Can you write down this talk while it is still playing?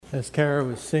As Kara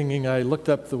was singing, I looked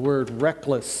up the word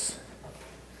reckless.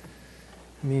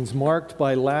 It means marked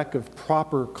by lack of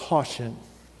proper caution,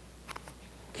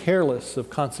 careless of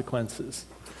consequences.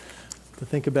 To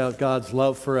think about God's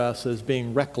love for us as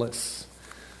being reckless,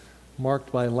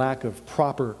 marked by lack of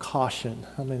proper caution.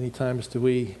 How many times do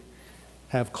we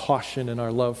have caution in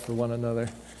our love for one another?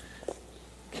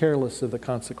 Careless of the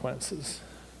consequences.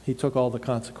 He took all the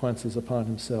consequences upon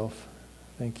himself.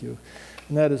 Thank you.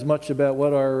 And that is much about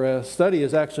what our study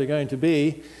is actually going to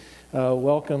be.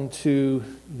 Welcome to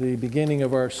the beginning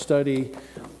of our study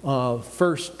of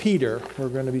 1 Peter. We're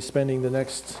going to be spending the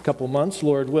next couple months,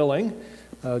 Lord willing,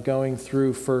 going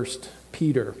through 1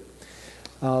 Peter.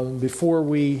 Before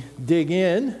we dig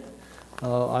in,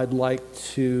 I'd like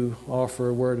to offer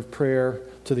a word of prayer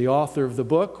to the author of the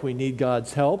book. We need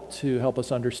God's help to help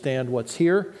us understand what's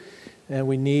here, and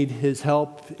we need his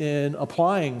help in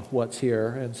applying what's here.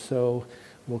 And so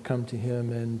we'll come to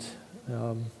him and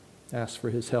ask for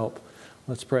his help.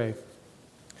 Let's pray.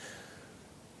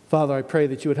 Father, I pray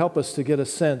that you would help us to get a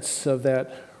sense of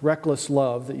that reckless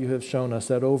love that you have shown us,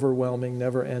 that overwhelming,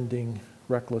 never-ending,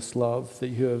 reckless love that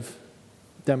you have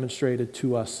demonstrated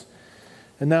to us.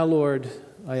 And now, Lord,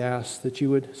 I ask that you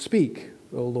would speak,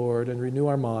 O Lord, and renew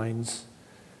our minds.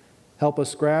 Help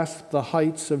us grasp the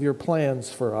heights of your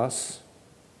plans for us,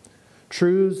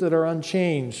 truths that are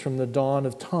unchanged from the dawn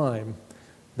of time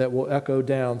that will echo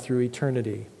down through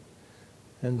eternity.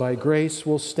 And by grace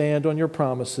we'll stand on your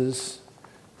promises,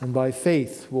 and by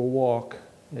faith we'll walk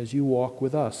as you walk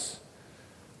with us.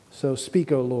 So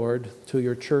speak, O Lord, till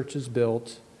your church is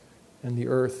built and the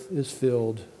earth is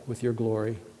filled with your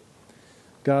glory.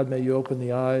 God, may you open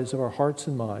the eyes of our hearts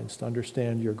and minds to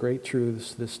understand your great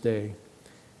truths this day.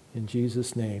 In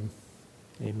Jesus' name,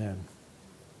 amen.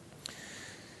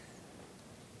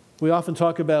 We often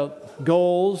talk about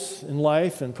goals in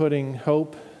life and putting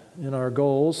hope in our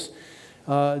goals.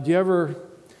 Do you ever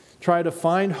try to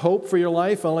find hope for your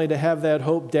life only to have that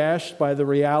hope dashed by the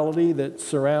reality that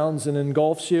surrounds and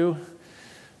engulfs you?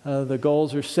 The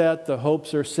goals are set, the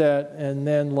hopes are set, and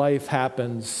then life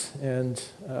happens and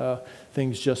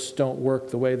things just don't work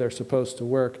the way they're supposed to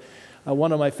work.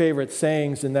 One of my favorite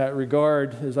sayings in that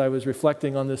regard, as I was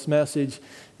reflecting on this message,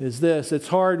 is this: it's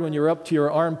hard when you're up to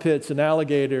your armpits in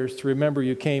alligators to remember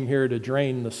you came here to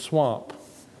drain the swamp.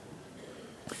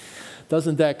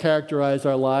 Doesn't that characterize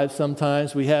our lives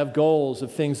sometimes? We have goals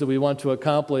of things that we want to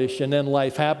accomplish, and then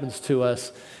life happens to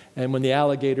us. And when the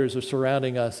alligators are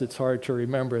surrounding us, it's hard to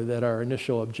remember that our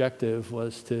initial objective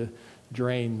was to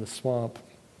drain the swamp.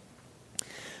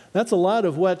 That's a lot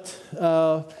of what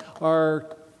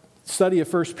our study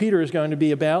of 1 Peter is going to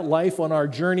be about, life on our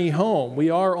journey home. We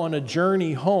are on a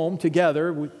journey home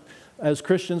together. As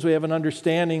Christians, we have an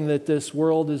understanding that this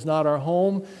world is not our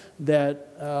home,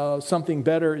 that something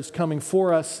better is coming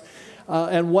for us.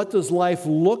 And what does life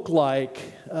look like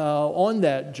on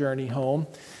that journey home?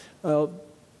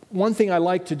 One thing I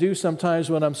like to do sometimes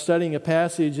when I'm studying a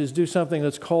passage is do something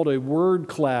that's called a word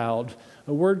cloud.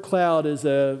 A word cloud is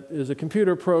a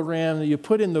computer program that you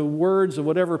put in the words of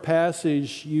whatever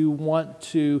passage you want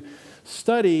to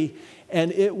study,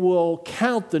 and it will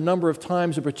count the number of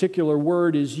times a particular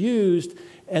word is used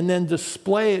and then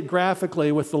display it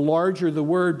graphically, with the larger the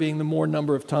word being the more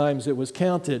number of times it was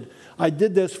counted. I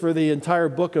did this for the entire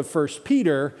book of 1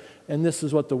 Peter, and this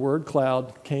is what the word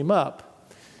cloud came up.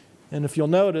 And if you'll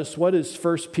notice, what is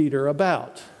 1 Peter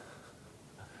about?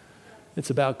 It's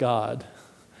about God.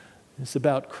 It's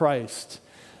about Christ.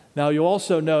 Now, you'll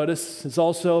also notice it's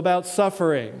also about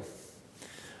suffering.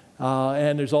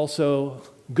 And there's also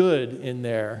good in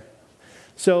there.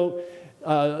 So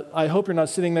I hope you're not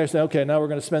sitting there saying, okay, now we're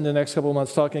going to spend the next couple of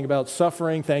months talking about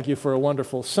suffering. Thank you for a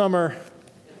wonderful summer.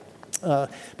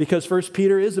 Because 1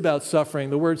 Peter is about suffering.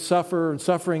 The word suffer and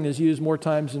suffering is used more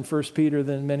times in 1 Peter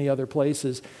than many other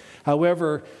places.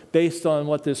 However, based on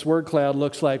what this word cloud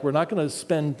looks like, we're not going to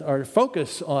spend our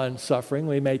focus on suffering.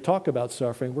 We may talk about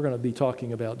suffering. We're going to be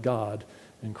talking about God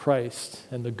and Christ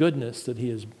and the goodness that he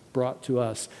has brought to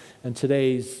us. And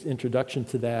today's introduction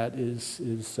to that is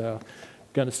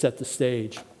going to set the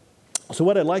stage. So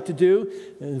what I'd like to do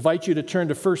is invite you to turn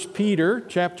to 1 Peter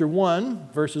chapter 1,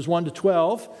 verses 1 to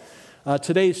 12.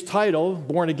 Today's title,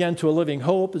 Born Again to a Living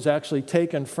Hope, is actually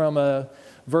taken from a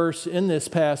verse in this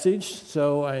passage,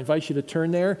 so I invite you to turn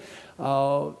there.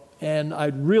 And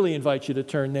I'd really invite you to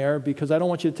turn there because I don't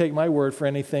want you to take my word for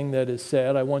anything that is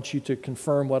said. I want you to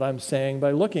confirm what I'm saying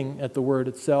by looking at the word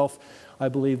itself. I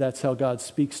believe that's how God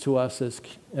speaks to us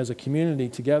as a community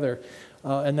together.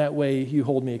 And that way you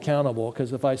hold me accountable,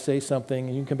 because if I say something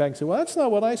and you come back and say, well, that's not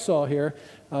what I saw here,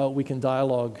 we can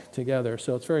dialogue together.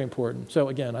 So it's very important. So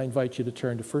again, I invite you to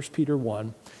turn to 1 Peter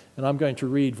 1, and I'm going to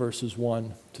read verses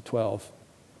 1 to 12.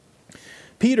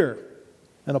 Peter,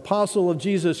 an apostle of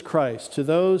Jesus Christ, to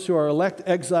those who are elect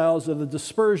exiles of the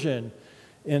dispersion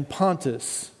in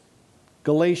Pontus,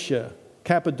 Galatia,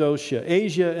 Cappadocia,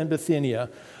 Asia, and Bithynia,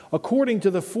 according to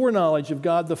the foreknowledge of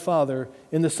God the Father,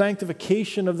 in the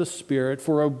sanctification of the Spirit,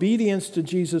 for obedience to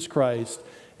Jesus Christ,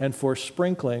 and for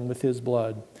sprinkling with his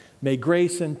blood. May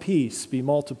grace and peace be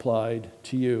multiplied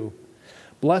to you.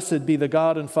 Blessed be the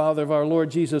God and Father of our Lord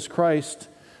Jesus Christ.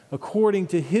 According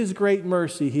to his great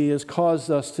mercy, he has caused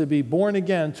us to be born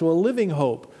again to a living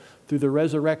hope through the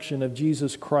resurrection of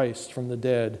Jesus Christ from the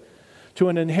dead, to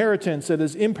an inheritance that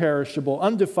is imperishable,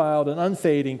 undefiled, and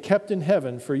unfading, kept in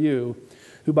heaven for you,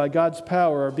 who by God's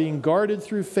power are being guarded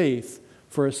through faith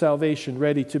for a salvation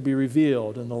ready to be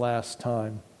revealed in the last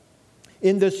time.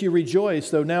 In this you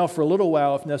rejoice, though now for a little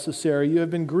while, if necessary, you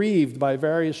have been grieved by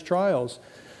various trials,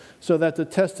 so that the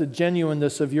tested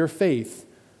genuineness of your faith,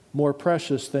 more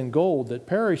precious than gold that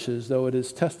perishes though it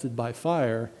is tested by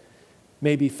fire,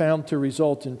 may be found to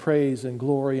result in praise and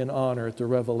glory and honor at the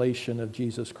revelation of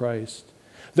Jesus Christ.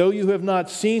 Though you have not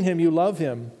seen him, you love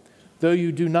him. Though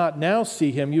you do not now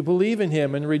see him, you believe in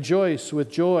him and rejoice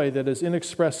with joy that is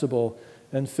inexpressible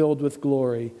and filled with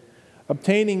glory,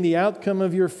 obtaining the outcome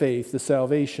of your faith, the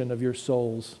salvation of your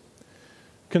souls.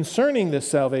 Concerning this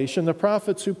salvation, the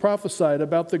prophets who prophesied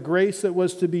about the grace that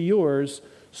was to be yours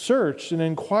searched and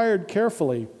inquired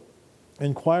carefully,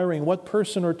 inquiring what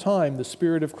person or time the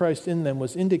Spirit of Christ in them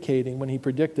was indicating when he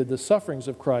predicted the sufferings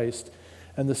of Christ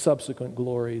and the subsequent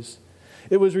glories.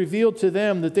 It was revealed to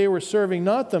them that they were serving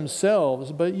not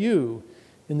themselves, but you,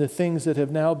 in the things that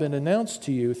have now been announced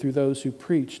to you through those who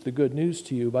preach the good news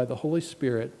to you by the Holy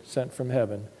Spirit sent from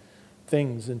heaven,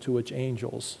 things into which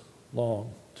angels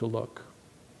long to look.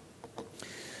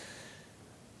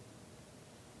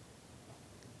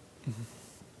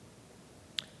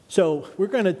 So we're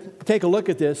going to take a look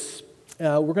at this.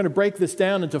 We're going to break this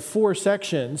down into 4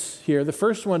 sections here. The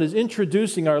first one is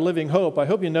introducing our living hope. I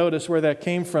hope you notice where that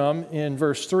came from in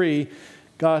verse 3.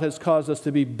 God has caused us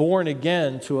to be born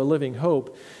again to a living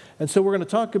hope. And so we're going to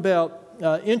talk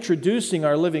about introducing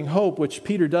our living hope, which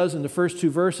Peter does in the first 2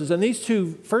 verses. And these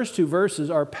first two verses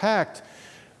are packed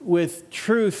with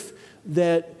truth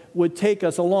that would take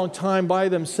us a long time by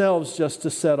themselves just to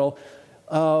settle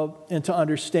and to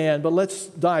understand. But let's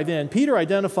dive in. Peter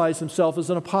identifies himself as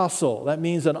an apostle. That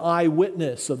means an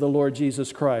eyewitness of the Lord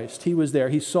Jesus Christ. He was there.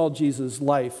 He saw Jesus'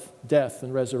 life, death,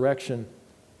 and resurrection.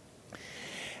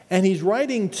 And he's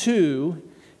writing to,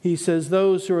 he says,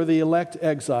 those who are the elect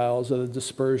exiles of the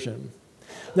dispersion.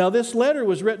 Now, this letter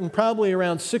was written probably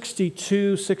around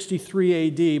 62,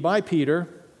 63 AD by Peter,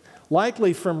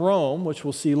 likely from Rome, which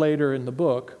we'll see later in the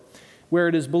book, where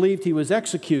it is believed he was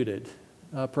executed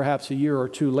perhaps a year or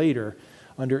 2 later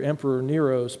under Emperor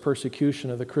Nero's persecution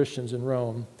of the Christians in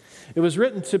Rome. It was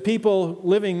written to people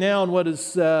living now in what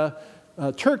is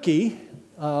Turkey,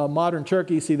 modern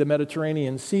Turkey. See the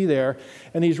Mediterranean Sea there.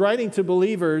 And he's writing to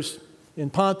believers in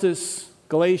Pontus,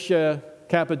 Galatia,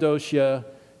 Cappadocia,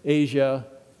 Asia,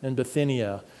 and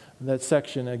Bithynia. And that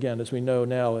section, again, as we know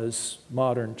now, is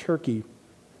modern Turkey.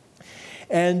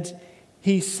 And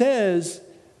he says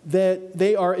that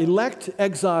they are elect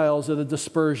exiles of the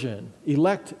dispersion.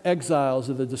 Elect exiles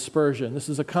of the dispersion. This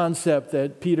is a concept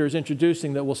that Peter is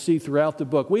introducing that we'll see throughout the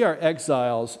book. We are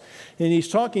exiles, and he's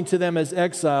talking to them as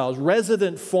exiles,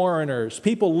 resident foreigners,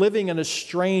 people living in a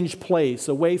strange place,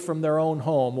 away from their own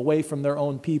home, away from their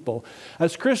own people.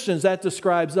 As Christians, that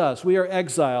describes us. We are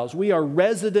exiles. We are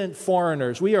resident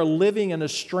foreigners. We are living in a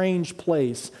strange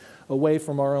place, away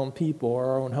from our own people or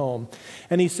our own home.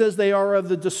 And he says they are of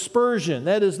the dispersion.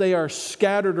 That is, they are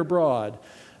scattered abroad.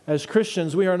 As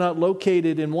Christians, we are not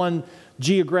located in one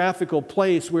geographical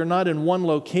place. We're not in one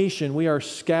location. We are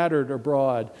scattered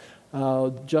abroad,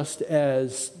 just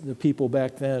as the people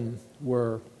back then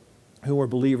were, who were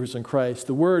believers in Christ.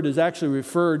 The word is actually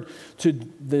referred to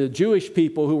the Jewish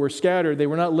people who were scattered. They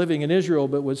were not living in Israel,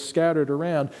 but was scattered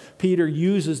around. Peter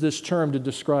uses this term to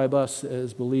describe us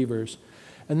as believers.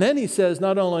 And then he says,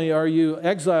 not only are you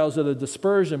exiles of the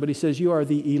dispersion, but he says you are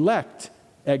the elect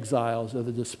exiles of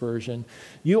the dispersion.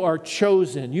 You are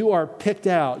chosen. You are picked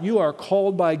out. You are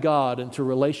called by God into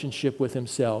relationship with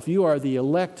himself. You are the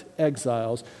elect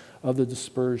exiles of the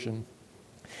dispersion.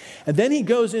 And then he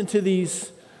goes into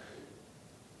these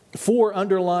 4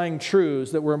 underlying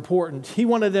truths that were important. He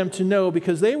wanted them to know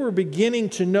because they were beginning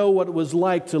to know what it was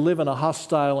like to live in a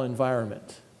hostile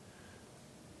environment.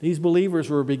 These believers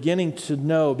were beginning to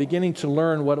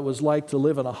learn what it was like to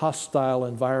live in a hostile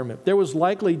environment. There was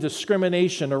likely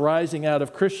discrimination arising out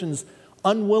of Christians'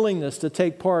 unwillingness to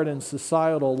take part in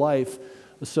societal life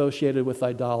associated with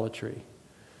idolatry.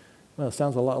 Well, it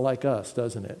sounds a lot like us,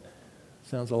 doesn't it?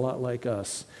 Sounds a lot like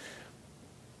us.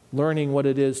 Learning what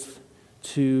it is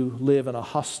to live in a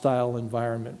hostile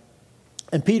environment.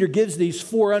 And Peter gives these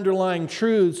 4 underlying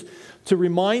truths to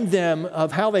remind them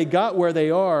of how they got where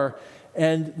they are.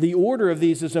 And the order of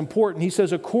these is important. He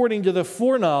says, according to the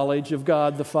foreknowledge of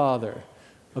God the Father.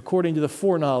 According to the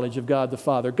foreknowledge of God the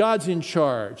Father. God's in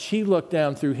charge. He looked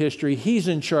down through history. He's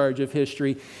in charge of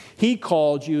history. He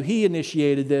called you. He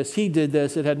initiated this. He did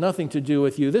this. It had nothing to do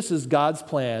with you. This is God's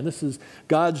plan. This is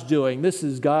God's doing. This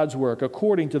is God's work,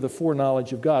 according to the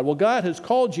foreknowledge of God. Well, God has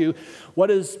called you.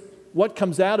 What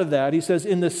comes out of that? He says,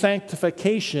 in the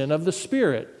sanctification of the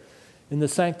Spirit. In the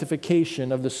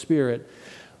sanctification of the Spirit.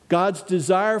 God's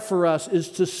desire for us is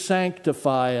to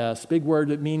sanctify us, big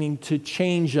word meaning to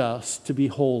change us to be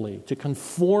holy, to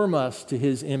conform us to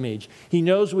His image. He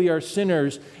knows we are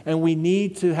sinners and we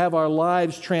need to have our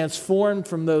lives transformed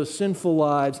from those sinful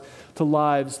lives to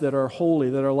lives that are holy,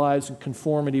 that are lives in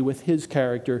conformity with His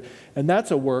character. And that's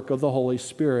a work of the Holy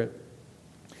Spirit.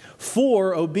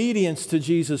 4, obedience to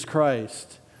Jesus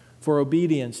Christ. For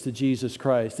obedience to Jesus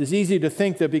Christ. It's easy to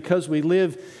think that because we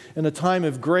live in a time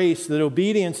of grace that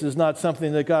obedience is not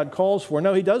something that God calls for.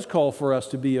 No, He does call for us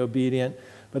to be obedient,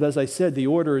 but as I said, the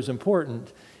order is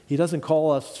important. He doesn't call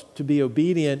us to be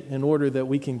obedient in order that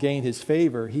we can gain His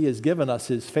favor. He has given us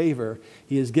His favor.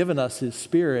 He has given us His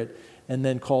Spirit, and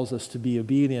then calls us to be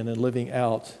obedient and living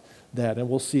out that. And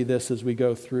we'll see this as we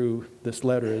go through this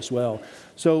letter as well.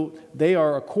 So they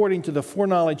are according to the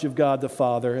foreknowledge of God the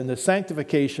Father and the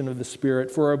sanctification of the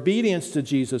Spirit for obedience to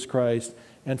Jesus Christ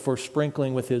and for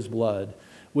sprinkling with His blood.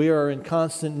 We are in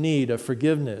constant need of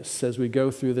forgiveness as we go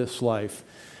through this life.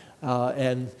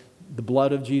 And the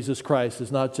blood of Jesus Christ is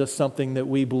not just something that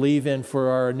we believe in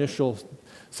for our initial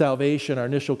salvation, our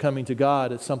initial coming to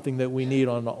God. It's something that we need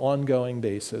on an ongoing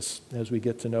basis as we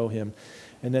get to know Him.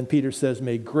 And then Peter says,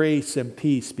 may grace and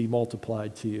peace be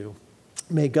multiplied to you.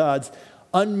 May God's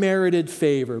unmerited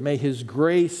favor, may His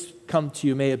grace come to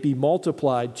you, may it be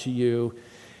multiplied to you,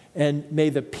 and may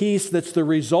the peace that's the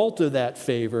result of that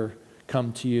favor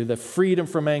come to you, the freedom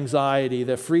from anxiety,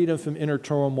 the freedom from inner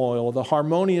turmoil, the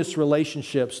harmonious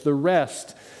relationships, the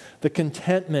rest, the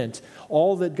contentment,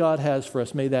 all that God has for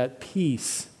us, may that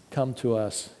peace come to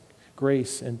us.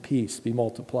 Grace and peace be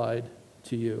multiplied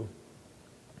to you.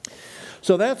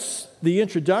 So that's the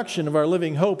introduction of our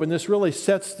living hope, and this really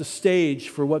sets the stage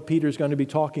for what Peter's going to be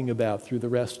talking about through the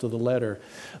rest of the letter.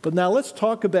 But now let's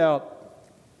talk about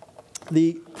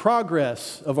the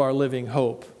progress of our living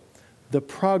hope. The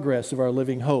progress of our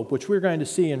living hope, which we're going to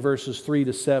see in verses 3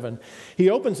 to 7. He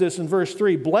opens this in verse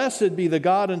 3, blessed be the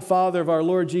God and Father of our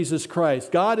Lord Jesus Christ.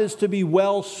 God is to be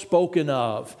well spoken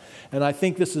of. And I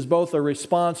think this is both a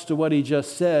response to what he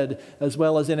just said, as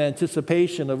well as in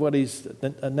anticipation of what he's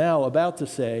now about to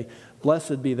say.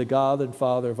 Blessed be the God and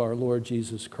Father of our Lord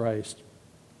Jesus Christ.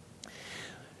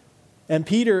 And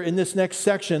Peter, in this next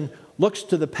section, looks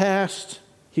to the past,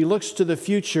 he looks to the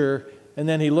future, and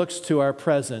then he looks to our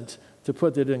present, to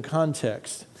put it in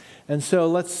context. And so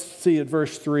let's see at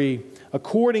verse 3.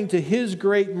 According to His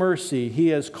great mercy, He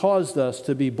has caused us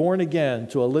to be born again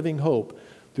to a living hope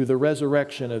through the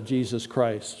resurrection of Jesus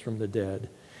Christ from the dead.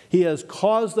 He has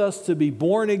caused us to be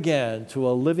born again to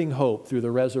a living hope through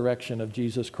the resurrection of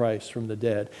Jesus Christ from the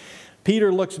dead.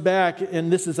 Peter looks back,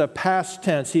 and this is a past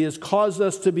tense. He has caused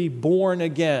us to be born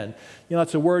again. You know,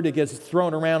 it's a word that gets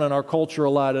thrown around in our culture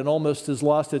a lot and almost has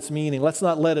lost its meaning. Let's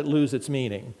not let it lose its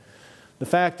meaning. The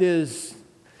fact is,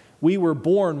 we were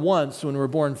born once when we were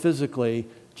born physically.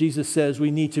 Jesus says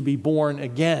we need to be born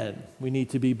again. We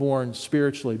need to be born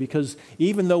spiritually, because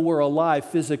even though we're alive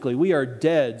physically, we are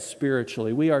dead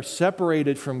spiritually. We are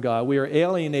separated from God. We are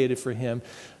alienated from Him.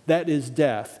 That is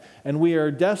death. And we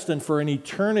are destined for an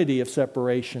eternity of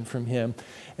separation from Him.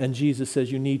 And Jesus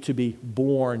says you need to be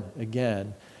born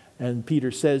again. And Peter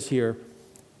says here,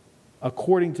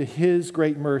 according to His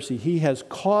great mercy, He has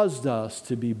caused us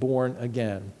to be born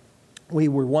again. We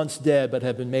were once dead but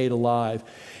have been made alive.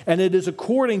 And it is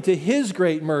according to His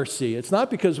great mercy. It's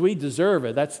not because we deserve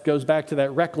it. That goes back to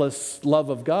that reckless love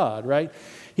of God, right?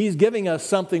 He's giving us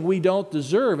something we don't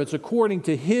deserve. It's according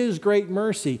to His great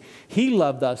mercy. He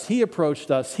loved us. He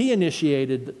approached us. He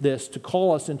initiated this to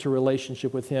call us into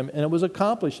relationship with Him, and it was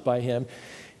accomplished by Him.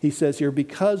 He says here,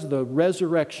 because of the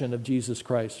resurrection of Jesus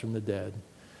Christ from the dead.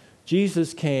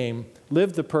 Jesus came,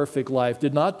 lived the perfect life,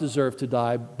 did not deserve to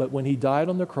die, but when he died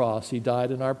on the cross, he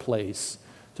died in our place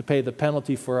to pay the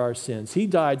penalty for our sins. He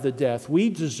died the death we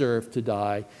deserved to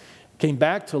die, came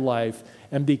back to life,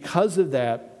 and because of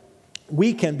that,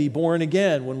 we can be born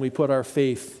again when we put our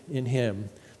faith in him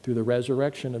through the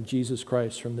resurrection of Jesus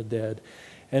Christ from the dead.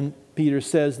 And Peter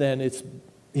says then,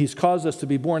 he's caused us to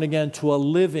be born again to a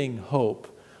living hope,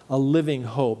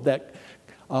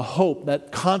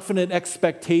 that confident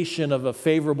expectation of a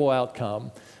favorable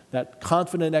outcome, And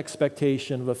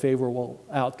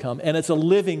it's a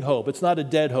living hope. It's not a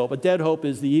dead hope. A dead hope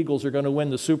is the Eagles are going to win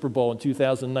the Super Bowl in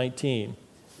 2019.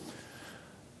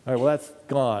 All right, well, that's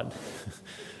gone.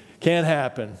 Can't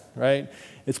happen, right?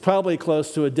 It's probably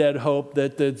close to a dead hope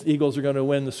that the Eagles are going to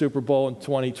win the Super Bowl in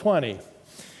 2020.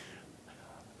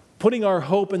 Putting our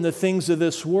hope in the things of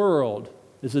this world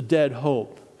is a dead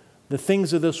hope. The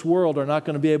things of this world are not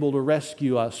going to be able to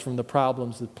rescue us from the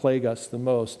problems that plague us the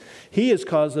most. He has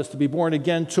caused us to be born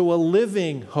again to a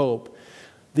living hope.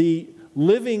 The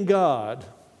living God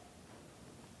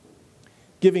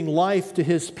giving life to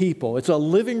his people. It's a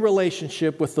living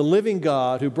relationship with the living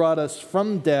God who brought us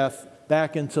from death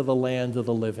back into the land of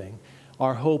the living.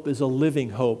 Our hope is a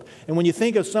living hope. And when you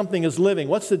think of something as living,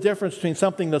 what's the difference between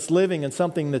something that's living and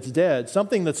something that's dead?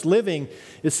 Something that's living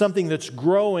is something that's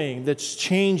growing, that's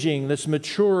changing, that's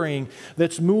maturing,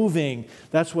 that's moving.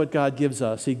 That's what God gives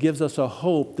us. He gives us a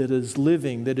hope that is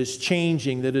living, that is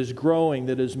changing, that is growing,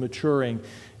 that is maturing.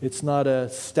 It's not a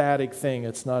static thing.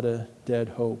 It's not a dead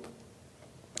hope.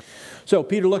 So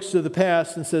Peter looks to the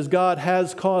past and says, God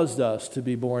has caused us to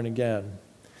be born again.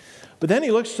 But then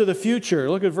he looks to the future.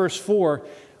 Look at verse 4.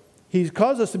 He's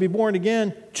caused us to be born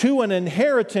again to an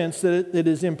inheritance that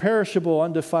is imperishable,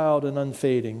 undefiled, and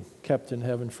unfading, kept in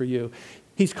heaven for you.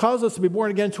 He's caused us to be born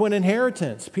again to an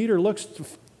inheritance. Peter looks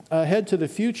ahead to the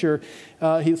future.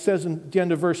 He says in the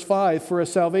end of verse 5, for a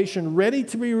salvation ready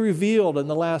to be revealed in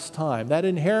the last time. That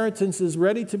inheritance is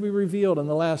ready to be revealed in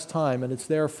the last time, and it's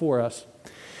there for us.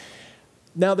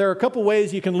 Now, there are a couple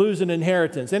ways you can lose an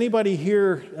inheritance. Anybody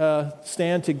here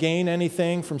stand to gain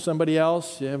anything from somebody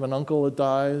else? You have an uncle that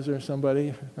dies or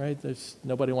somebody, right?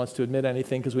 Nobody wants to admit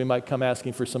anything because we might come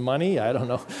asking for some money. I don't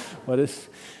know. What is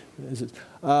it?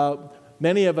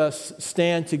 Many of us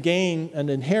stand to gain an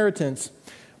inheritance.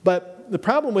 But the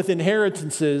problem with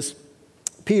inheritances,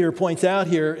 Peter points out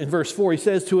here in verse 4, he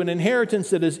says, to an inheritance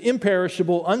that is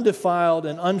imperishable, undefiled,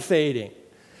 and unfading.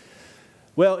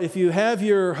 Well, if you have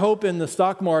your hope in the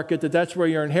stock market that that's where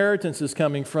your inheritance is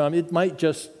coming from, it might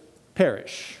just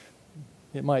perish.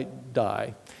 It might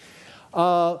die.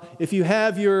 If you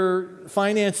have your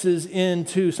finances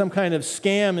into some kind of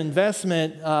scam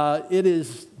investment, it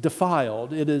is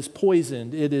defiled, it is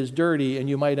poisoned, it is dirty, and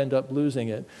you might end up losing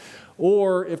it.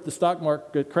 Or if the stock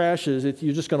market crashes,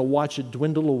 you're just going to watch it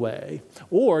dwindle away.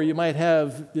 Or you might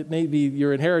have, it may be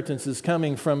your inheritance is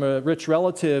coming from a rich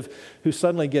relative who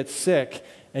suddenly gets sick,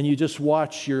 and you just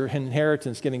watch your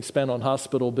inheritance getting spent on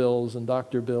hospital bills and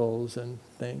doctor bills and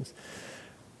things.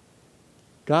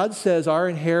 God says our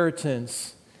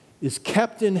inheritance is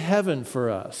kept in heaven for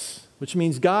us, which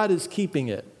means God is keeping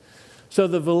it. So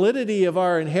the validity of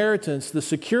our inheritance, the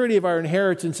security of our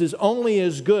inheritance is only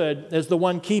as good as the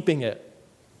one keeping it.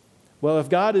 Well, if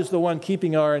God is the one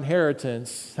keeping our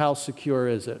inheritance, how secure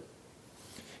is it?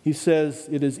 He says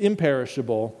it is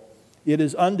imperishable, it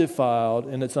is undefiled,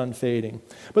 and it's unfading.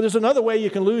 But there's another way you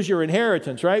can lose your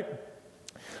inheritance, right?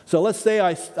 So let's say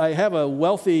I have a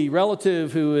wealthy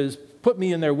relative who has put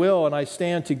me in their will and I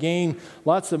stand to gain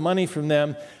lots of money from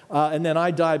them, and then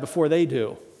I die before they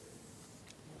do.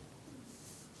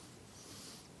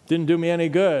 Didn't do me any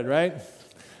good, right?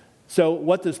 So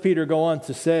what does Peter go on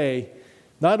to say?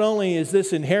 Not only is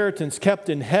this inheritance kept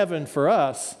in heaven for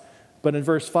us, but in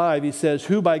verse 5 he says,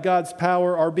 who by God's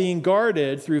power are being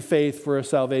guarded through faith for a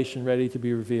salvation ready to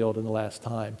be revealed in the last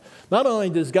time. Not only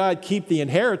does God keep the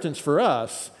inheritance for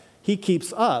us, he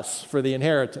keeps us for the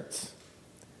inheritance.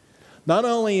 Not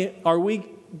only are we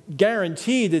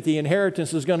guaranteed that the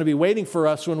inheritance is going to be waiting for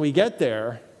us when we get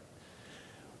there,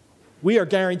 we are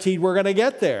guaranteed we're going to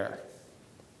get there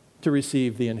to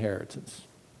receive the inheritance.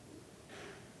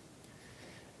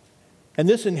 And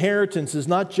this inheritance is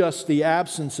not just the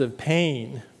absence of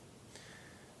pain.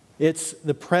 It's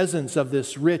the presence of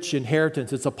this rich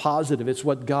inheritance. It's a positive. It's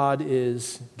what God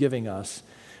is giving us.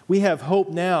 We have hope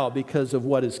now because of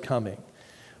what is coming.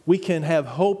 We can have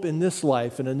hope in this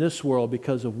life and in this world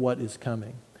because of what is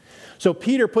coming. So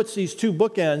Peter puts these two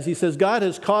bookends. He says, God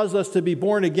has caused us to be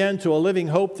born again to a living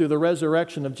hope through the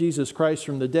resurrection of Jesus Christ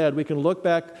from the dead. We can look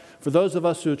back, for those of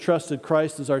us who have trusted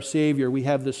Christ as our Savior, we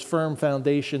have this firm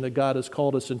foundation that God has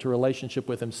called us into relationship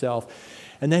with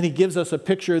himself. And then he gives us a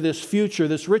picture of this future,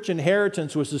 this rich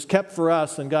inheritance which is kept for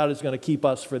us, and God is going to keep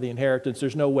us for the inheritance.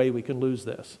 There's no way we can lose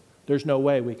this. There's no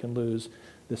way we can lose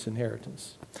this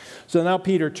inheritance. So now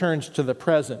Peter turns to the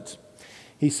present.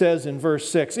 He says in verse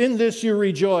 6, in this you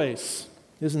rejoice.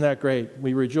 Isn't that great?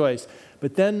 We rejoice.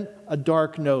 But then a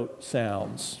dark note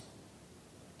sounds.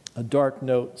 A dark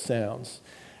note sounds.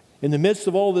 In the midst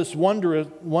of all this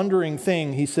wondering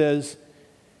thing, he says,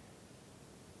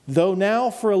 though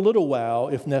now for a little while,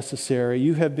 if necessary,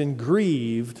 you have been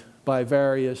grieved by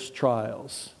various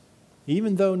trials.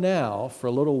 Even though now, for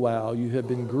a little while, you have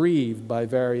been grieved by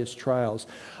various trials.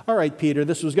 All right, Peter,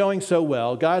 this was going so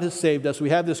well. God has saved us. We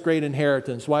have this great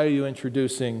inheritance. Why are you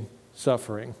introducing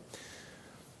suffering?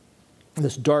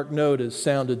 This dark note is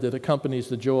sounded that accompanies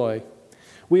the joy.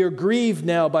 We are grieved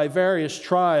now by various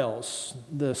trials,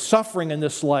 the suffering in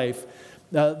this life.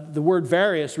 The word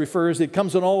various it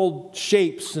comes in all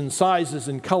shapes and sizes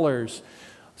and colors.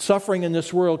 Suffering in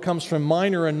this world comes from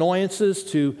minor annoyances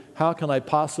to how can I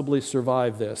possibly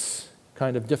survive this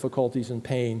kind of difficulties and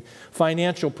pain.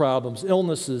 Financial problems,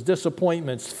 illnesses,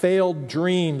 disappointments, failed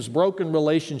dreams, broken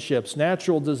relationships,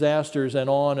 natural disasters, and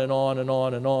on and on and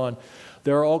on and on.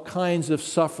 There are all kinds of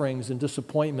sufferings and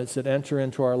disappointments that enter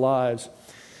into our lives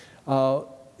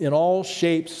in all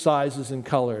shapes, sizes, and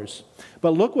colors.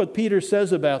 But look what Peter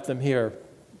says about them here.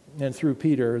 And through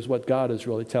Peter is what God is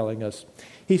really telling us.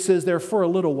 He says they're for a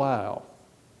little while.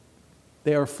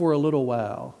 They are for a little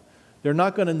while. They're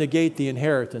not going to negate the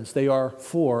inheritance. They are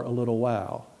for a little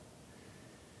while.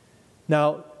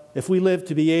 Now, if we live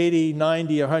to be 80,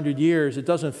 90, 100 years, it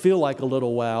doesn't feel like a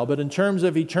little while. But in terms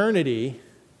of eternity,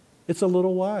 it's a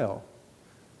little while.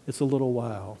 It's a little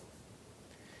while.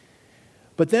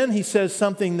 But then he says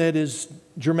something that is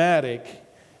dramatic.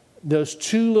 Those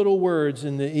two little words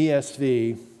in the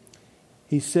ESV.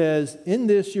 He says, in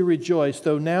this you rejoice,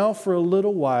 though now for a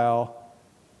little while,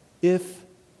 if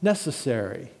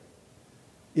necessary.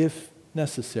 If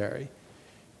necessary.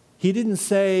 He didn't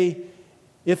say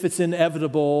if it's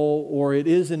inevitable or it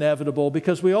is inevitable,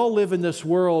 because we all live in this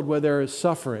world where there is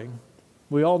suffering.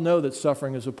 We all know that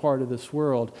suffering is a part of this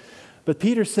world. But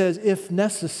Peter says, if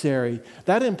necessary.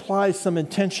 That implies some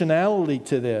intentionality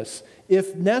to this.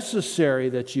 If necessary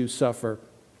that you suffer.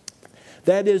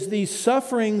 That is, these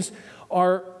sufferings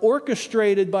are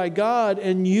orchestrated by God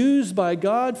and used by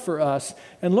God for us.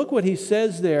 And look what he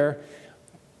says there.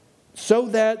 So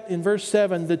that, in verse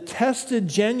 7, the tested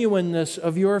genuineness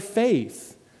of your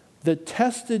faith, the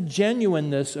tested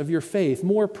genuineness of your faith,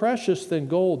 more precious than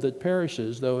gold that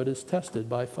perishes, though it is tested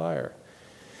by fire.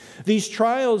 These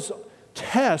trials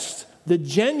test the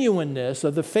genuineness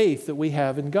of the faith that we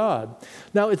have in God.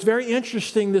 Now, it's very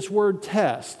interesting, this word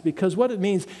test, because what it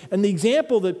means, and the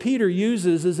example that Peter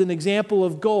uses is an example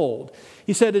of gold.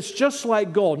 He said it's just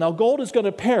like gold. Now, gold is going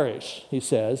to perish, he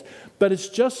says, but it's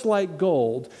just like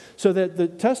gold, so that the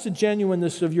tested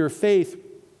genuineness of your faith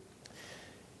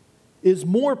is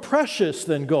more precious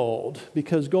than gold,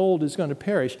 because gold is going to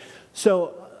perish.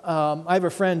 So, I have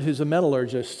a friend who's a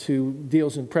metallurgist who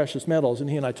deals in precious metals, and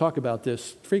he and I talk about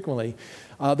this frequently.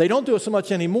 They don't do it so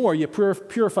much anymore. You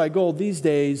purify gold these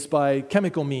days by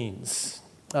chemical means.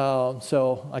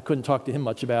 So I couldn't talk to him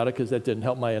much about it because that didn't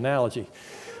help my analogy.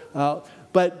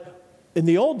 But in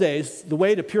the old days, the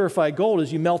way to purify gold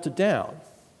is you melt it down.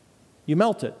 You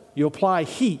melt it. You apply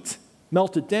heat,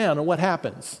 melt it down, and what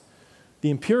happens?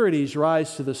 The impurities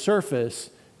rise to the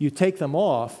surface. You take them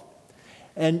off.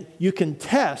 And you can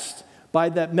test by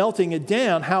that melting it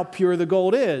down how pure the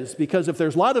gold is. Because if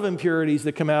there's a lot of impurities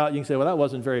that come out, you can say, well, that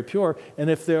wasn't very pure. And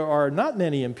if there are not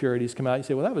many impurities come out, you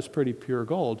say, well, that was pretty pure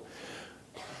gold.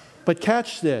 But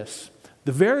catch this.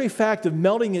 The very fact of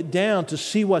melting it down to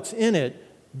see what's in it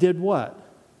did what?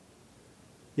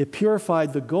 It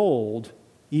purified the gold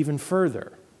even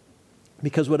further.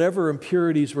 Because whatever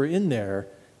impurities were in there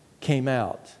came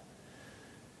out.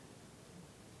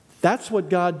 That's what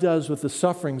God does with the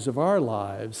sufferings of our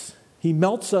lives. He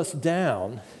melts us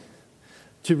down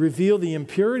to reveal the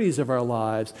impurities of our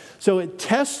lives. So it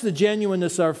tests the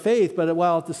genuineness of our faith, but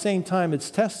while at the same time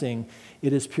it's testing,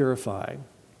 it is purifying.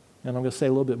 And I'm going to say a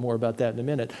little bit more about that in a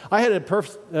minute. I had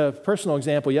a personal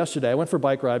example yesterday. I went for a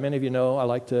bike ride. Many of you know I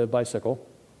like to bicycle.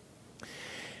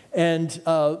 And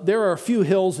there are a few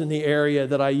hills in the area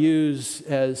that I use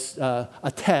as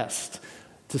a test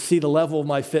to see the level of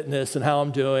my fitness and how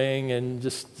I'm doing and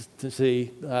just to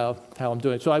see how I'm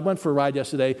doing. So I went for a ride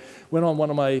yesterday, went on one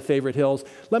of my favorite hills.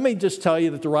 Let me just tell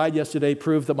you that the ride yesterday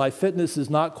proved that my fitness is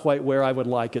not quite where I would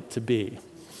like it to be.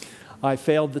 I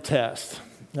failed the test.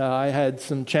 I had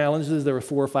some challenges. There were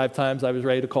 4 or 5 times I was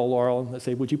ready to call Laurel and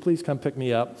say, would you please come pick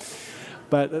me up?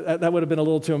 But that would have been a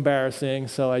little too embarrassing,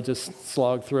 so I just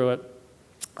slogged through it.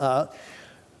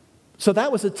 So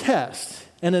that was a test.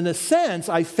 And in a sense,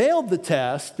 I failed the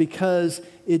test because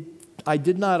I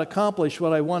did not accomplish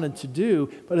what I wanted to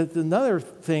do. But it's another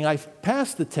thing, I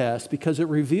passed the test because it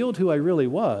revealed who I really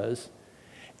was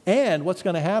and what's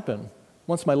going to happen.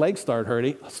 Once my legs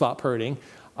stop hurting,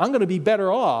 I'm going to be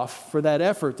better off for that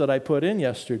effort that I put in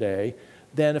yesterday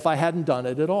than if I hadn't done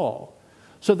it at all.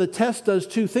 So the test does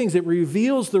 2 things. It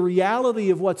reveals the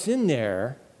reality of what's in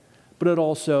there, but it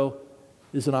also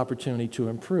is an opportunity to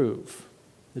improve.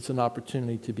 It's an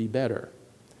opportunity to be better.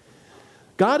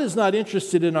 God is not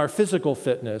interested in our physical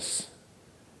fitness.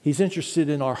 He's interested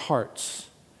in our hearts.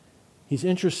 He's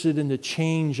interested in the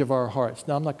change of our hearts.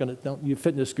 Now, I'm not going to, you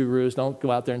fitness gurus, don't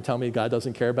go out there and tell me God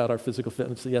doesn't care about our physical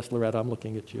fitness. Yes, Loretta, I'm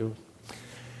looking at you.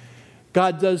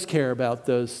 God does care about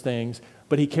those things,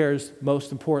 but he cares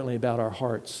most importantly about our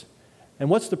hearts. And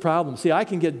what's the problem? See, I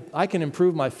can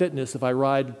improve my fitness if I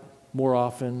ride more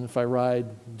often, if I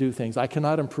do things. I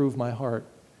cannot improve my heart.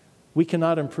 We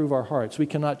cannot improve our hearts. We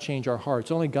cannot change our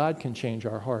hearts. Only God can change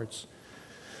our hearts.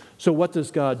 So what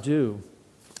does God do?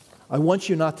 I want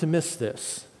you not to miss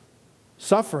this.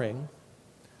 Suffering,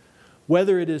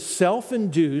 whether it is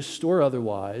self-induced or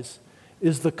otherwise,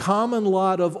 is the common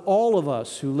lot of all of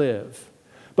us who live.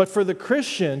 But for the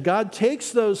Christian, God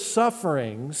takes those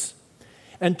sufferings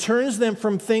and turns them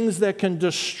from things that can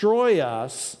destroy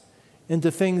us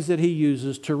into things that he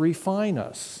uses to refine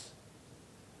us.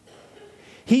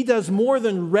 He does more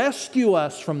than rescue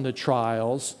us from the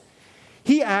trials.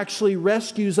 He actually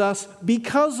rescues us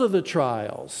because of the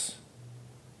trials.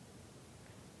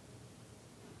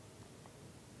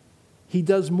 He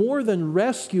does more than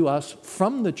rescue us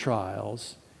from the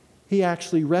trials. He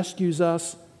actually rescues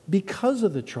us because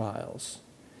of the trials.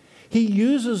 He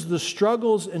uses the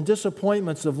struggles and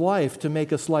disappointments of life to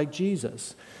make us like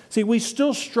Jesus. See, we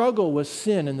still struggle with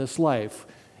sin in this life.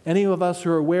 Any of us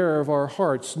who are aware of our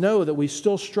hearts know that we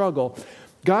still struggle.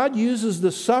 God uses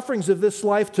the sufferings of this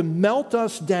life to melt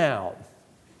us down.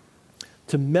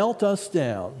 To melt us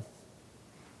down.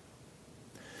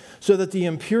 So that the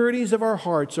impurities of our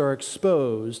hearts are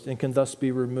exposed and can thus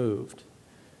be removed.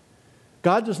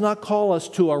 God does not call us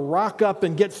to a rock up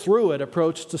and get through it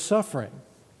approach to suffering.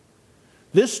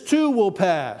 This too will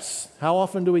pass. How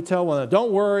often do we tell one another,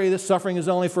 don't worry, this suffering is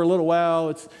only for a little while,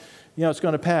 it's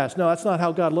going to pass. No, that's not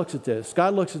how God looks at this.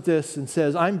 God looks at this and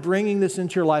says, I'm bringing this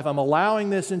into your life, I'm allowing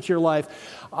this into your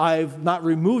life, I've not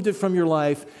removed it from your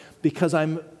life because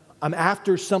I'm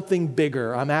after something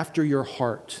bigger, I'm after your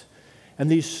heart. And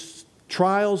these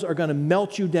trials are going to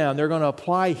melt you down. They're going to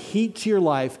apply heat to your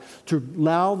life to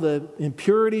allow the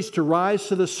impurities to rise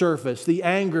to the surface, the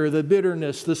anger, the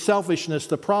bitterness, the selfishness,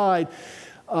 the pride,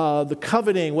 the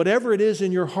coveting, whatever it is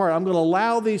in your heart. I'm going to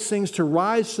allow these things to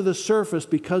rise to the surface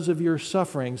because of your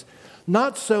sufferings,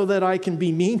 not so that I can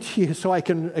be mean to you, so I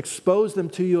can expose them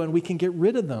to you and we can get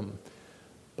rid of them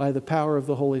by the power of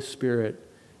the Holy Spirit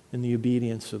and the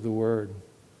obedience of the Word.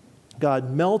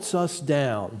 God melts us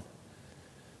down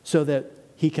so that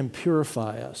he can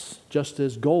purify us, just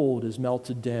as gold is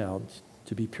melted down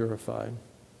to be purified.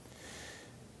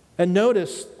 And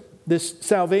notice this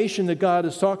salvation that God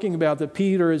is talking about, that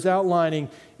Peter is outlining,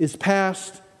 is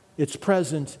past, it's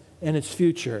present, and it's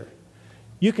future.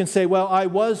 You can say, well, I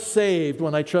was saved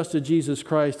when I trusted Jesus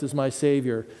Christ as my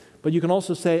Savior. But you can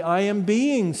also say, I am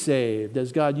being saved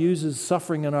as God uses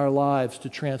suffering in our lives to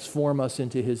transform us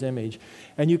into his image.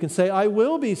 And you can say, I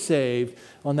will be saved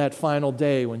on that final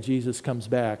day when Jesus comes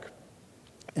back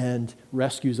and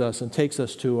rescues us and takes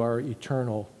us to our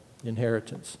eternal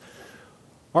inheritance.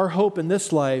 Our hope in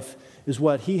this life is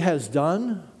what he has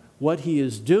done, what he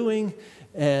is doing,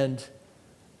 and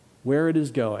where it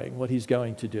is going, what he's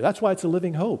going to do. That's why it's a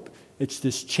living hope. It's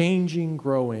this changing,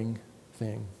 growing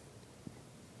thing.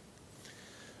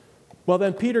 Well,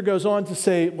 then Peter goes on to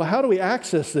say, well, how do we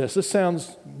access this? It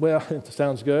sounds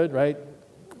good, right?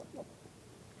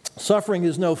 Suffering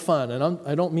is no fun, and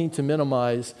I don't mean to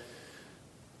minimize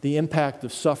the impact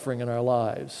of suffering in our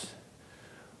lives.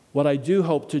 What I do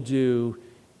hope to do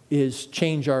is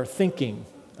change our thinking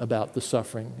about the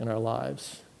suffering in our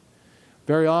lives.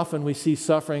 Very often we see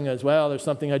suffering as, well, there's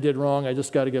something I did wrong, I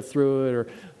just got to get through it, or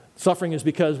suffering is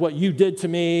because what you did to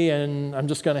me, and I'm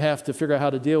just going to have to figure out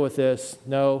how to deal with this.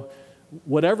 No.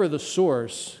 whatever the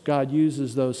source, God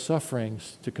uses those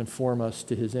sufferings to conform us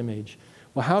to his image.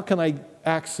 Well, how can I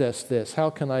access this? How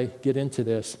can I get into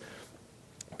this?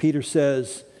 Peter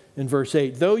says in verse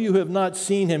 8, though you have not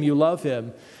seen him, you love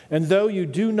him. And though you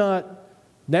do not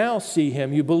now see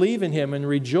him, you believe in him and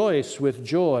rejoice with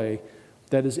joy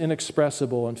that is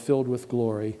inexpressible and filled with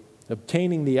glory,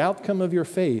 obtaining the outcome of your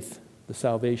faith, the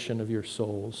salvation of your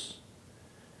souls.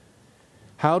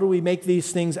 How do we make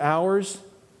these things ours?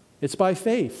 It's by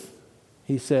faith,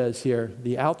 he says here,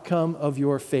 the outcome of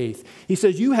your faith. He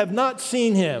says, you have not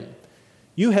seen him.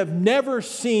 You have never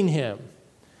seen him.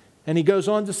 And he goes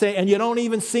on to say, and you don't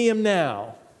even see him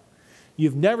now.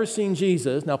 You've never seen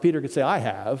Jesus. Now, Peter could say, I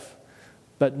have.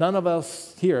 But none of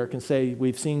us here can say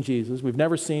we've seen Jesus. We've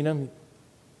never seen him.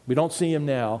 We don't see him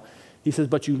now. He says,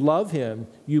 but you love him.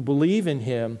 You believe in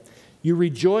him. You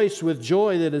rejoice with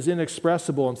joy that is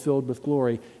inexpressible and filled with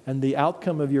glory. And the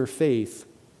outcome of your faith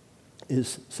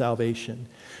is salvation.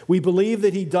 We believe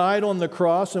that he died on the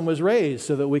cross and was raised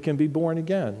so that we can be born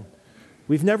again.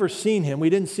 We've never seen him. We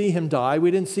didn't see him die.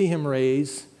 We didn't see him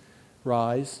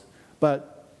rise.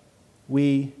 But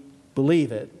we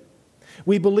believe it.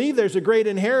 We believe there's a great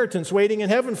inheritance waiting in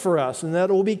heaven for us, and that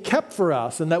it will be kept for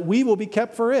us, and that we will be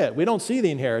kept for it. We don't see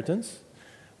the inheritance.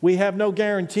 We have no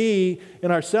guarantee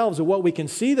in ourselves of what we can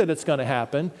see that it's going to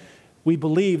happen. We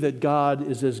believe that God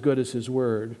is as good as his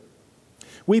word.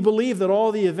 We believe that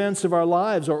all the events of our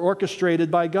lives are orchestrated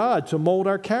by God to mold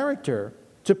our character,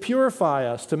 to purify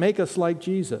us, to make us like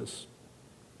Jesus.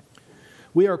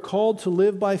 We are called to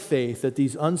live by faith that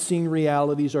these unseen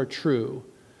realities are true,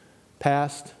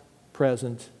 past,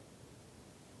 present,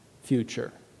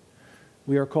 future.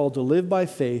 We are called to live by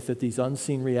faith that these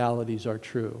unseen realities are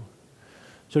true.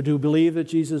 So do you believe that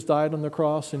Jesus died on the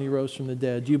cross and he rose from the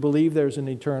dead? Do you believe there's an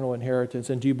eternal inheritance?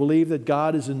 And do you believe that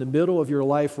God is in the middle of your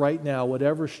life right now,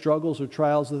 whatever struggles or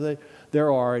trials that there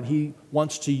are, and he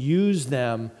wants to use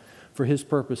them for his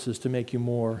purposes to make you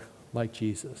more like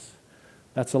Jesus?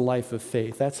 That's a life of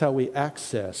faith. That's how we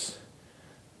access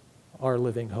our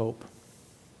living hope.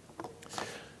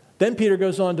 Then Peter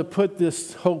goes on to put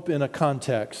this hope in a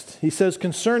context. He says,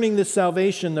 concerning this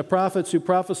salvation, the prophets who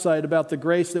prophesied about the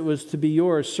grace that was to be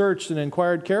yours searched and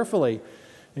inquired carefully,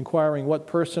 inquiring what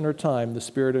person or time the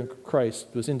Spirit of Christ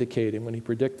was indicating when he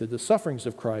predicted the sufferings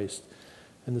of Christ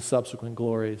and the subsequent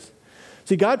glories.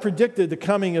 See, God predicted the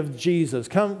coming of Jesus,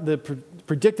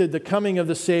 predicted the coming of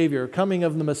the Savior, coming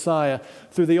of the Messiah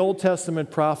through the Old Testament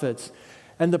prophets.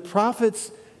 And the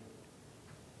prophets,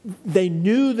 they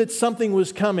knew that something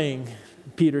was coming,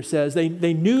 Peter says. They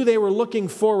knew they were looking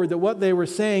forward to what they were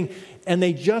saying, and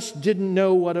they just didn't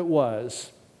know what it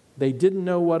was. They didn't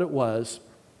know what it was.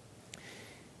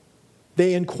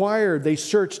 They inquired, they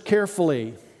searched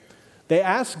carefully. They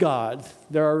asked God.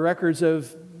 There are records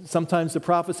of sometimes the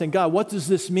prophets saying, God, what does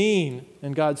this mean?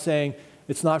 And God saying,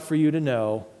 it's not for you to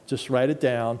know. Just write it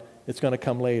down. It's going to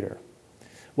come later.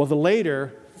 Well, the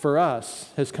later for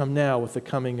us has come now with the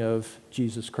coming of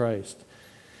Jesus Christ.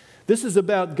 This is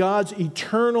about God's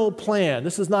eternal plan.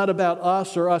 This is not about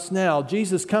us or us now.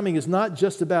 Jesus' coming is not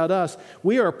just about us.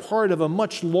 We are part of a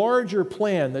much larger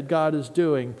plan that God is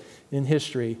doing in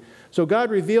history. So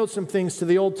God revealed some things to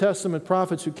the Old Testament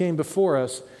prophets who came before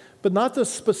us, but not the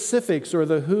specifics or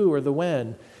the who or the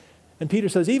when. And Peter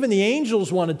says, even the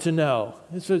angels wanted to know.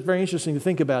 It's very interesting to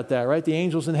think about that, right? The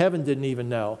angels in heaven didn't even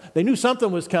know. They knew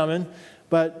something was coming,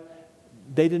 but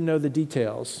they didn't know the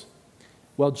details.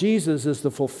 Well, Jesus is the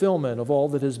fulfillment of all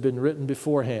that has been written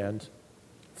beforehand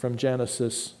from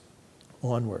Genesis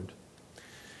onward.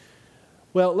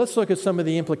 Well, let's look at some of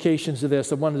the implications of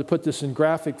this. I wanted to put this in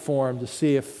graphic form to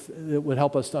see if it would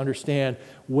help us to understand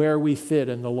where we fit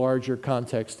in the larger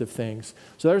context of things.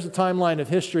 So there's a timeline of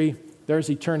history. There's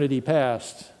eternity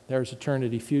past. There's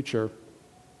eternity future.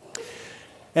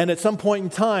 And at some point in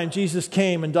time, Jesus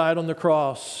came and died on the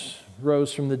cross,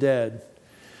 rose from the dead.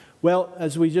 Well,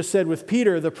 as we just said with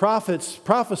Peter, the prophets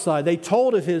prophesied. They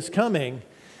told of his coming,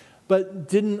 but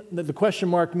the question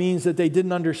mark means that they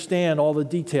didn't understand all the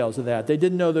details of that. They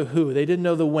didn't know the who. They didn't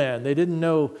know the when. They didn't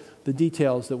know the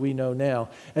details that we know now.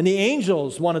 And the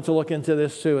angels wanted to look into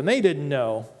this too, and they didn't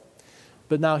know.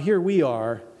 But now here we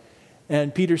are.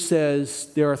 And Peter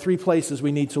says there are three places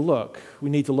we need to look. We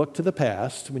need to look to the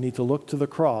past. We need to look to the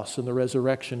cross and the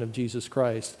resurrection of Jesus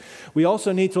Christ. We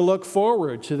also need to look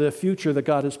forward to the future that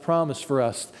God has promised for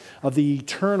us, of the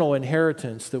eternal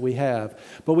inheritance that we have.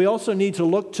 But we also need to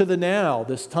look to the now,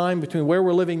 this time between where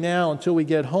we're living now until we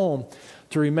get home,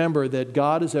 to remember that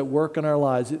God is at work in our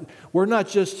lives. We're not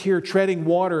just here treading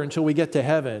water until we get to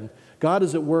heaven. God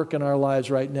is at work in our lives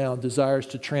right now and desires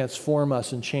to transform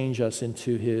us and change us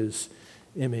into His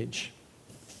image.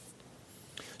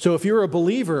 So if you're a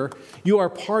believer, you are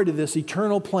part of this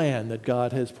eternal plan that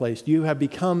God has placed. You have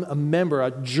become a member, a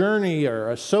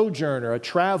journeyer, a sojourner, a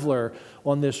traveler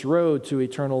on this road to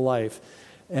eternal life.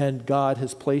 And God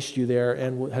has placed you there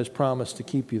and has promised to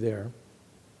keep you there.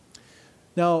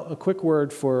 Now, a quick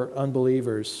word for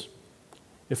unbelievers.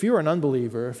 If you're an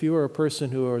unbeliever, if you are a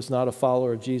person who is not a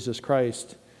follower of Jesus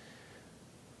Christ,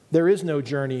 there is no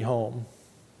journey home.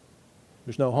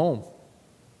 There's no home.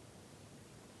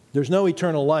 There's no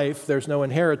eternal life. There's no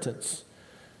inheritance.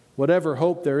 Whatever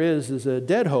hope there is a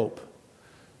dead hope.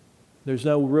 There's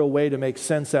no real way to make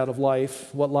sense out of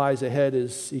life. What lies ahead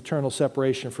is eternal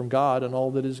separation from God and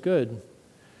all that is good.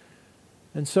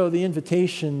 And so the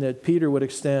invitation that Peter would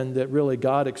extend, that really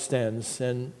God extends,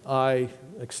 and I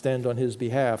extend on his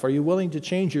behalf, are you willing to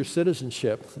change your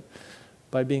citizenship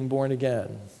by being born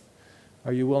again?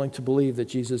 Are you willing to believe that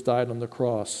Jesus died on the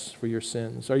cross for your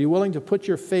sins? Are you willing to put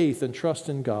your faith and trust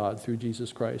in God through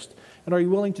Jesus Christ? And are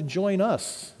you willing to join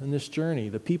us in this journey,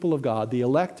 the people of God, the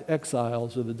elect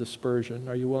exiles of the dispersion?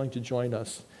 Are you willing to join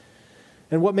us?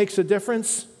 And what makes a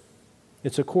difference?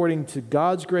 It's according to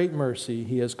God's great mercy,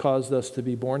 He has caused us to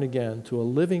be born again to a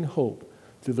living hope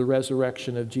through the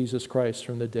resurrection of Jesus Christ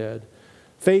from the dead.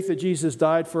 Faith that Jesus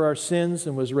died for our sins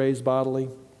and was raised bodily.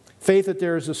 Faith that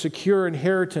there is a secure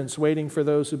inheritance waiting for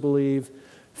those who believe.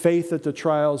 Faith that the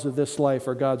trials of this life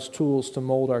are God's tools to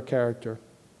mold our character.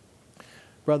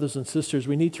 Brothers and sisters,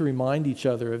 we need to remind each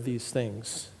other of these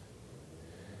things.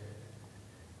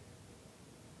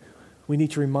 We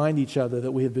need to remind each other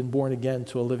that we have been born again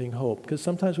to a living hope, because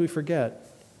sometimes we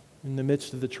forget in the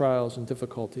midst of the trials and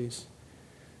difficulties.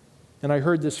 And I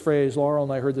heard this phrase, Laurel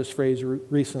and I heard this phrase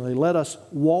recently, let us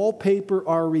wallpaper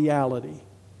our reality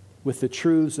with the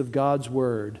truths of God's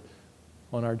Word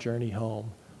on our journey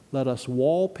home. Let us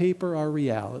wallpaper our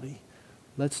reality.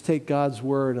 Let's take God's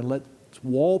Word and let's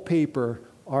wallpaper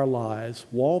our lives,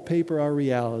 wallpaper our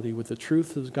reality with the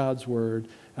truth of God's Word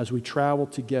as we travel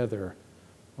together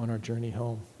on our journey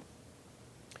home.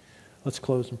 Let's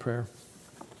close in prayer.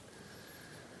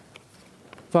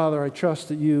 Father, I trust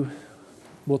that you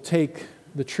will take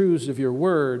the truths of your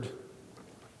Word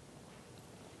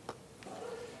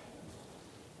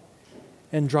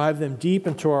and drive them deep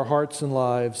into our hearts and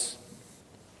lives.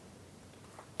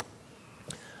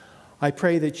 I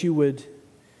pray that you would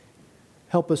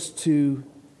help us to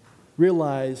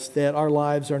realize that our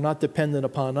lives are not dependent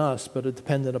upon us, but are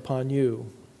dependent upon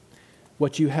you.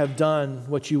 What you have done,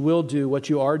 what you will do, what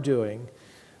you are doing,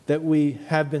 that we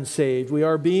have been saved, we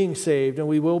are being saved, and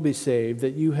we will be saved,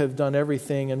 that you have done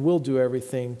everything and will do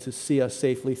everything to see us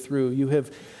safely through.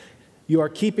 You are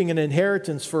keeping an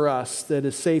inheritance for us that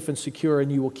is safe and secure,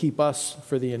 and you will keep us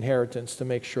for the inheritance to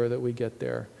make sure that we get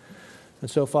there.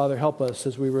 And so, Father, help us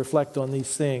as we reflect on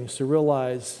these things to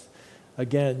realize,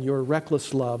 again, your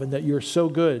reckless love and that you're so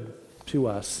good to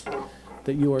us,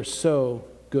 that you are so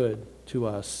good to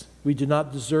us. We do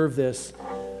not deserve this,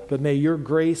 but may your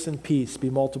grace and peace be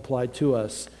multiplied to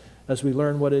us as we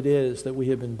learn what it is that we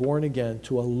have been born again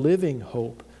to a living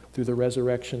hope through the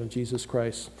resurrection of Jesus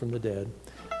Christ from the dead.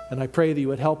 And I pray that you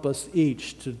would help us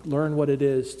each to learn what it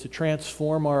is to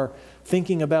transform our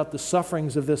thinking about the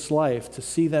sufferings of this life, to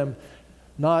see them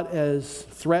not as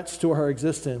threats to our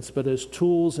existence, but as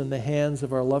tools in the hands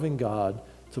of our loving God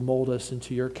to mold us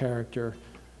into your character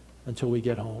until we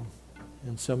get home.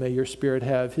 And so may your Spirit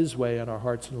have his way in our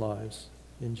hearts and lives.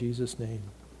 In Jesus' name,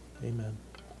 amen.